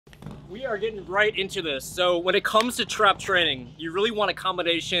We are getting right into this. So when it comes to trap training, you really want a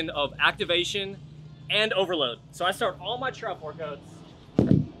combination of activation and overload. So I start all my trap workouts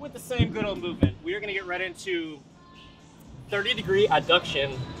with the same good old movement. We are gonna get right into 30-degree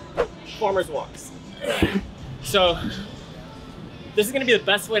adduction farmer's walks. So this is gonna be the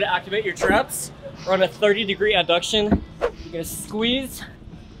best way to activate your traps. We're on a 30-degree adduction. You're gonna squeeze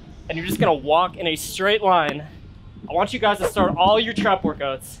and you're just gonna walk in a straight line. I want you guys to start all your trap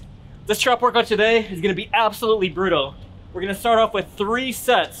workouts. This trap workout today is gonna be absolutely brutal. We're gonna start off with 3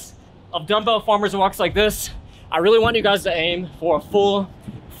 sets of dumbbell farmer's walks like this. I really want you guys to aim for a full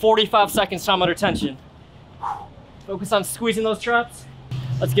 45 seconds time under tension. Focus on squeezing those traps.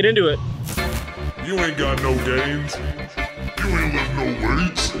 Let's get into it. You ain't got no gains. You ain't lift no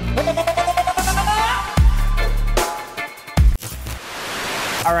weights.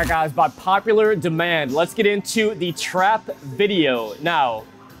 All right guys, by popular demand, let's get into the trap video. Now,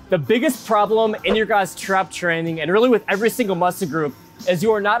 the biggest problem in your guys' trap training, and really with every single muscle group, is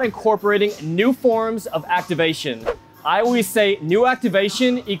you are not incorporating new forms of activation. I always say new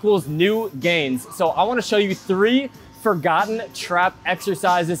activation equals new gains. So I wanna show you 3 forgotten trap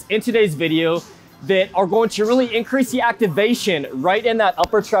exercises in today's video that are going to really increase the activation right in that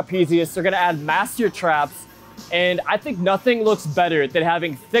upper trapezius. They're gonna add mass to your traps. And I think nothing looks better than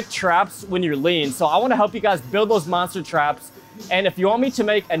having thick traps when you're lean. So I wanna help you guys build those monster traps. And if you want me to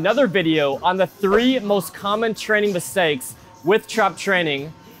make another video on the 3 most common training mistakes with trap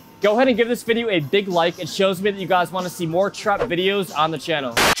training, go ahead and give this video a big like. It shows me that you guys want to see more trap videos on the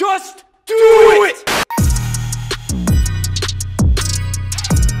channel. Just do it!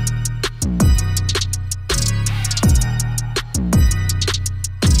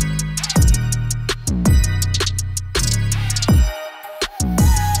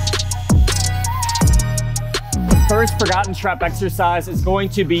 First forgotten trap exercise is going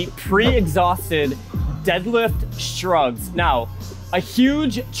to be pre-exhausted deadlift shrugs. Now, a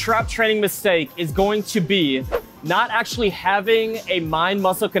huge trap training mistake is going to be not actually having a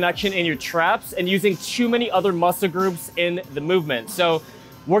mind-muscle connection in your traps and using too many other muscle groups in the movement. So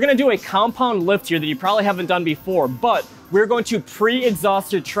we're gonna do a compound lift here that you probably haven't done before, but we're going to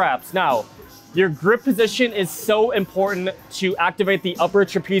pre-exhaust your traps. Now, your grip position is so important to activate the upper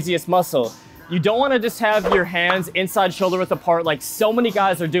trapezius muscle. You don't wanna just have your hands inside shoulder width apart like so many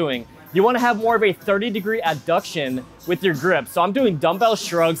guys are doing. You wanna have more of a 30-degree adduction with your grip. So I'm doing dumbbell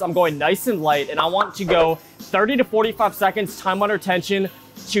shrugs, I'm going nice and light, and I want to go 30 to 45 seconds time under tension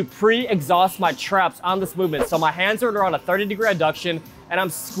to pre-exhaust my traps on this movement. So my hands are on a 30-degree adduction, and I'm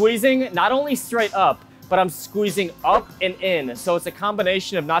squeezing not only straight up, but I'm squeezing up and in. So it's a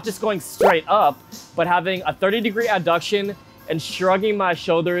combination of not just going straight up, but having a 30-degree adduction and shrugging my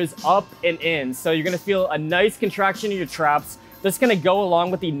shoulders up and in. So you're gonna feel a nice contraction in your traps. That's gonna go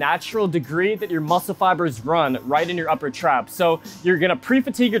along with the natural degree that your muscle fibers run right in your upper traps. So you're gonna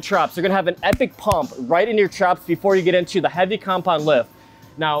pre-fatigue your traps. You're gonna have an epic pump right in your traps before you get into the heavy compound lift.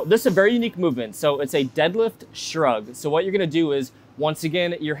 Now, this is a very unique movement. So it's a deadlift shrug. So what you're gonna do is, once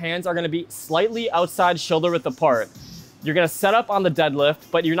again, your hands are gonna be slightly outside shoulder width apart. You're gonna set up on the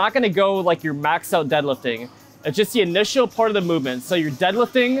deadlift, but you're not gonna go like you're maxed out deadlifting. It's just the initial part of the movement. So you're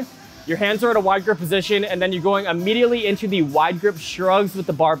deadlifting, your hands are at a wide grip position, and then you're going immediately into the wide grip shrugs with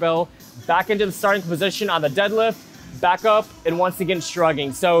the barbell, back into the starting position on the deadlift, back up, and once again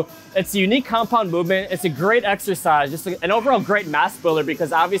shrugging. So it's a unique compound movement. It's a great exercise, just an overall great mass builder,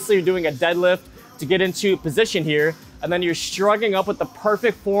 because obviously you're doing a deadlift to get into position here, and then you're shrugging up with the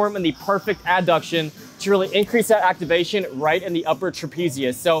perfect form and the perfect adduction to really increase that activation right in the upper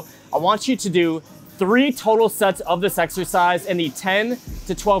trapezius. So I want you to do 3 total sets of this exercise in the 10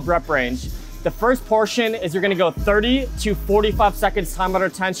 to 12 rep range. The first portion is you're gonna go 30 to 45 seconds time under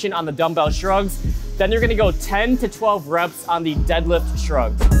tension on the dumbbell shrugs. Then you're gonna go 10 to 12 reps on the deadlift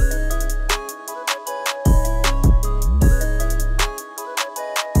shrugs.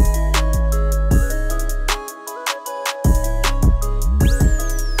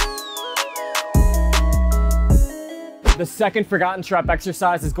 The second forgotten trap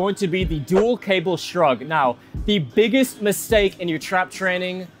exercise is going to be the dual cable shrug. Now, the biggest mistake in your trap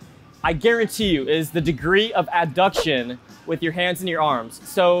training, I guarantee you, is the degree of adduction with your hands and your arms.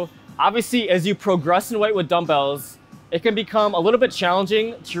 So obviously, as you progress in weight with dumbbells, it can become a little bit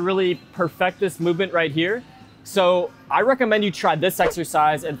challenging to really perfect this movement right here. So I recommend you try this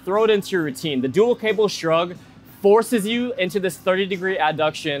exercise and throw it into your routine. The dual cable shrug forces you into this 30-degree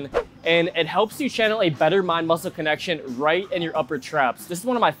adduction, and it helps you channel a better mind-muscle connection right in your upper traps. This is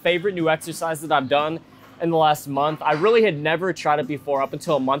one of my favorite new exercises that I've done in the last month. I really had never tried it before up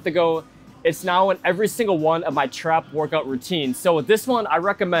until a month ago, it's now in every single one of my trap workout routines. So with this one, I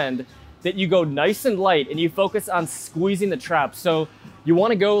recommend that you go nice and light and you focus on squeezing the trap. So you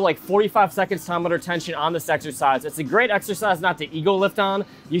want to go like 45 seconds time under tension on this exercise. It's a great exercise not to ego lift on.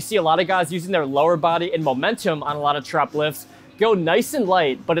 You see a lot of guys using their lower body and momentum on a lot of trap lifts. Go nice and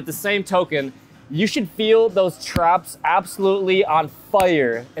light, but at the same token, you should feel those traps absolutely on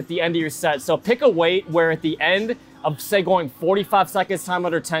fire at the end of your set. So pick a weight where at the end of, say, going 45 seconds time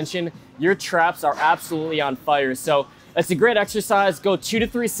under tension, your traps are absolutely on fire. So it's a great exercise. Go 2 to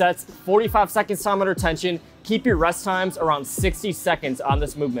 3 sets, 45 seconds time under tension. Keep your rest times around 60 seconds on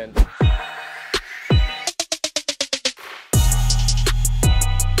this movement.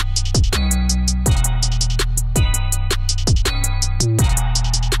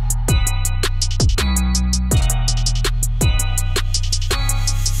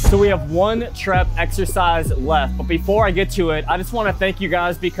 So we have one trap exercise left, but before I get to it, I just want to thank you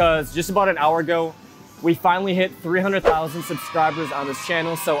guys because just about an hour ago, we finally hit 300,000 subscribers on this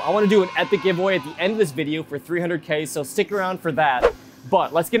channel. So I want to do an epic giveaway at the end of this video for 300K, so stick around for that.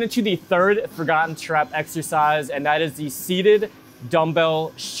 But let's get into the third forgotten trap exercise, and that is the seated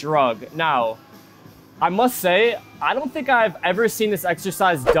dumbbell shrug. Now, I must say, I don't think I've ever seen this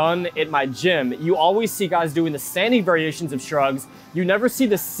exercise done at my gym. You always see guys doing the standing variations of shrugs. You never see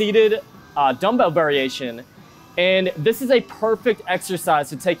the seated dumbbell variation. And this is a perfect exercise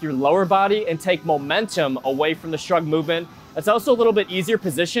to take your lower body and take momentum away from the shrug movement. It's also a little bit easier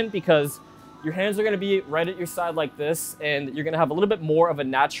position because your hands are gonna be right at your side like this, and you're gonna have a little bit more of a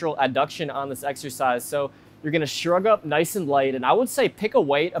natural adduction on this exercise. So you're gonna shrug up nice and light, and I would say pick a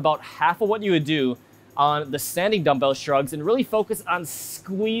weight about half of what you would do on the standing dumbbell shrugs and really focus on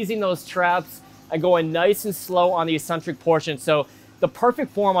squeezing those traps and going nice and slow on the eccentric portion. So the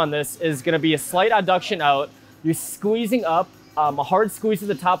perfect form on this is gonna be a slight adduction out. You're squeezing up, a hard squeeze at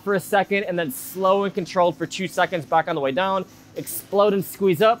the top for a second, and then slow and controlled for 2 seconds back on the way down, explode and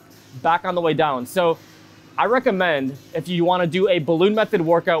squeeze up, back on the way down. So I recommend, if you wanna do a balloon method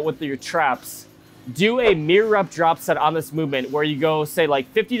workout with your traps, do a mirror rep drop set on this movement where you go, say,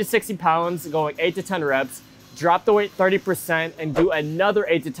 like 50 to 60 pounds, going 8 to 10 reps, drop the weight 30%, and do another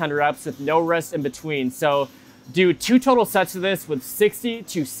 8 to 10 reps with no rest in between. So do 2 total sets of this with 60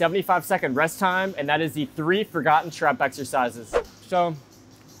 to 75 second rest time, and that is the 3 forgotten trap exercises. So,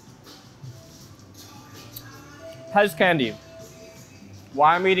 Pez candy.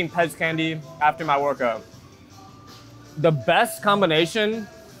 Why I'm eating Pez candy after my workout. The best combination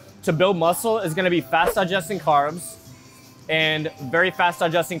to build muscle is gonna be fast digesting carbs and very fast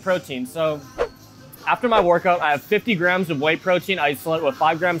digesting protein. So after my workout, I have 50 grams of whey protein isolate with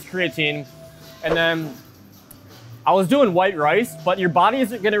 5 grams creatine, and then I was doing white rice, but your body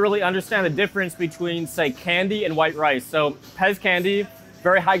isn't gonna really understand the difference between, say, candy and white rice. So Pez candy,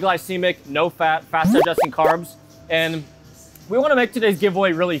 very high glycemic, no fat, fast digesting carbs. And we wanna make today's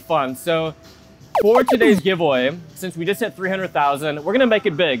giveaway really fun. So for today's giveaway, since we just hit 300,000, we're gonna make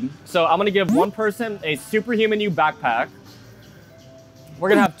it big. So I'm gonna give one person a Superhuman U backpack. We're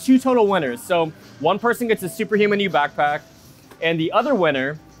gonna have 2 total winners. So one person gets a Superhuman U backpack, and the other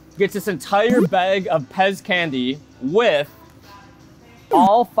winner gets this entire bag of Pez candy with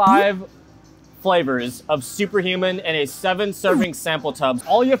all 5 flavors of Superhuman and a 7 serving sample tubs.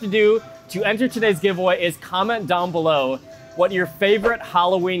 All you have to do to enter today's giveaway is comment down below what your favorite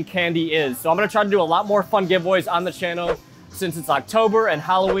Halloween candy is. So I'm gonna try to do a lot more fun giveaways on the channel since it's October and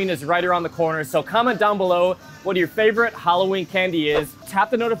Halloween is right around the corner. So comment down below what your favorite Halloween candy is.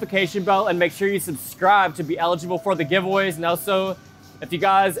 Tap the notification bell and make sure you subscribe to be eligible for the giveaways. And also, if you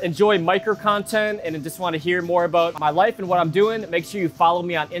guys enjoy micro content and just want to hear more about my life and what I'm doing, make sure you follow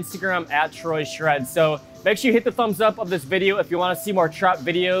me on Instagram at TroyShred. So make sure you hit the thumbs up of this video if you want to see more trap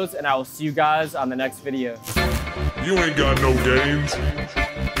videos, and I will see you guys on the next video. You ain't got no gains.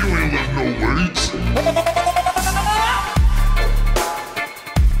 You ain't lift no weights.